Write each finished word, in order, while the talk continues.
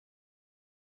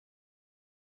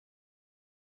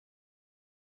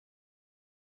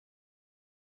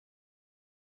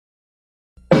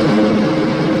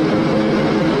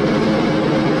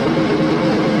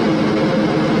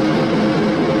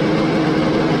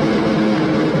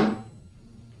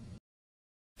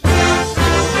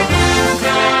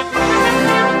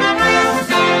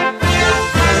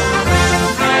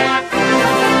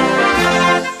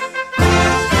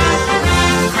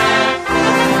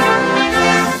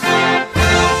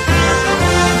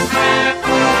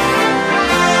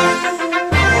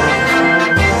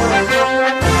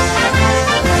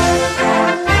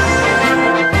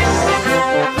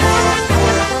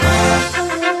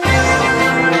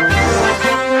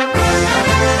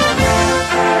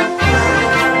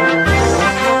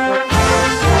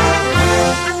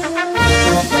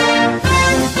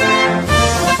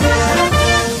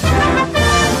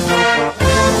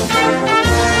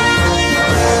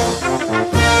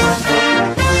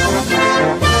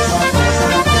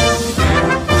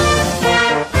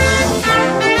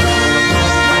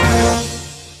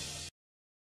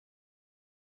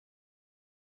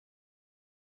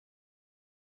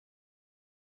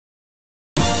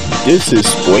This is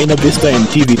Buena Vista and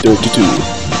TV32,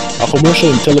 a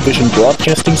commercial and television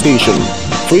broadcasting station,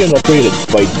 free and operated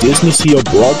by Disney Sea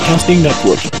Broadcasting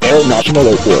Network, Air National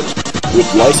Airport, with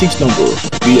license number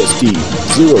BST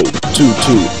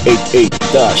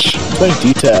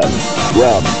 02288-2010,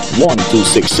 RAM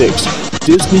 1266.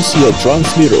 Disney Sea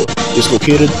transmitter is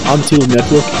located until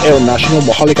Network Air National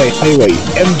Mahalikai Highway,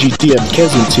 MGT and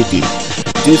Quezon City.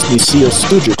 Disney Sea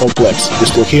Studio Complex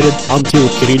is located until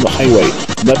Quirino Highway.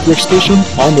 Network station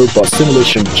Airbus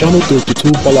Simulation Channel 32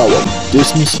 Palawan.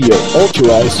 Disney Sea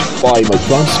authorized by my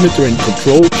transmitter and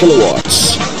control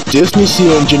kilowatts. Disney Sea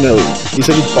Engineering is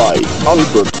headed by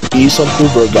Albert E.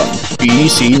 Santubergan,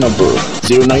 PEC number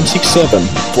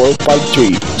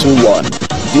 0967-45321.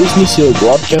 Disney Sea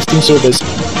Broadcasting Service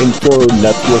Infor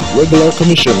Network Regular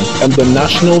Commission and the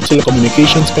National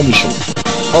Telecommunications Commission.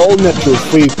 All network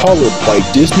free powered by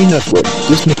Disney Network,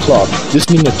 Disney Club,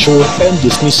 Disney Nature, and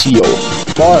Disney CEO.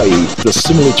 Buy the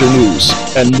simulator news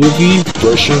and movie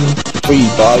version free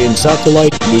buy in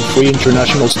satellite with free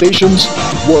international stations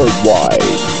worldwide.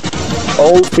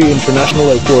 All free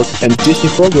international airport and Disney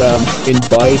program in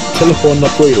by telephone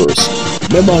operators.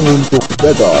 Memang untuk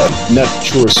Bedar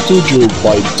Nature Studio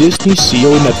by Disney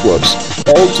CEO Networks.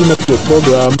 All to network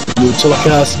program will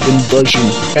telecast in version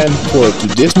and for to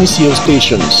Disney CEO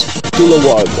stations,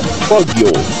 Tulawag,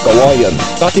 Baguio, Kawayan,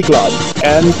 Tatiklan,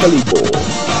 and Calibo.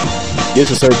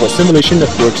 This is Airbus Simulation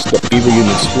Networks, the Fever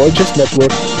Unit's largest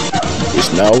network,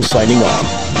 is now signing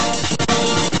off.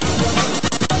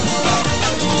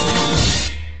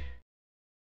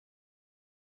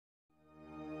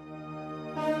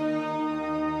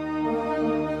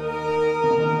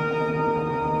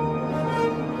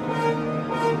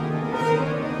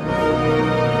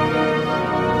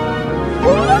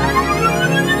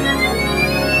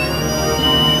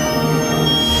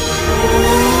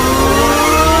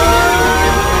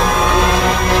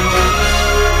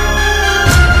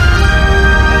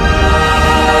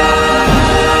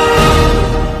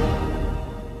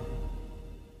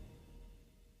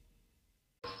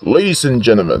 Ladies and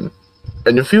gentlemen,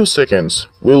 in a few seconds,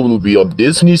 we will be on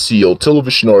Disney Sea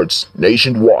Television Arts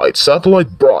nationwide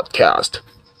satellite broadcast.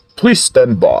 Please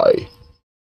stand by.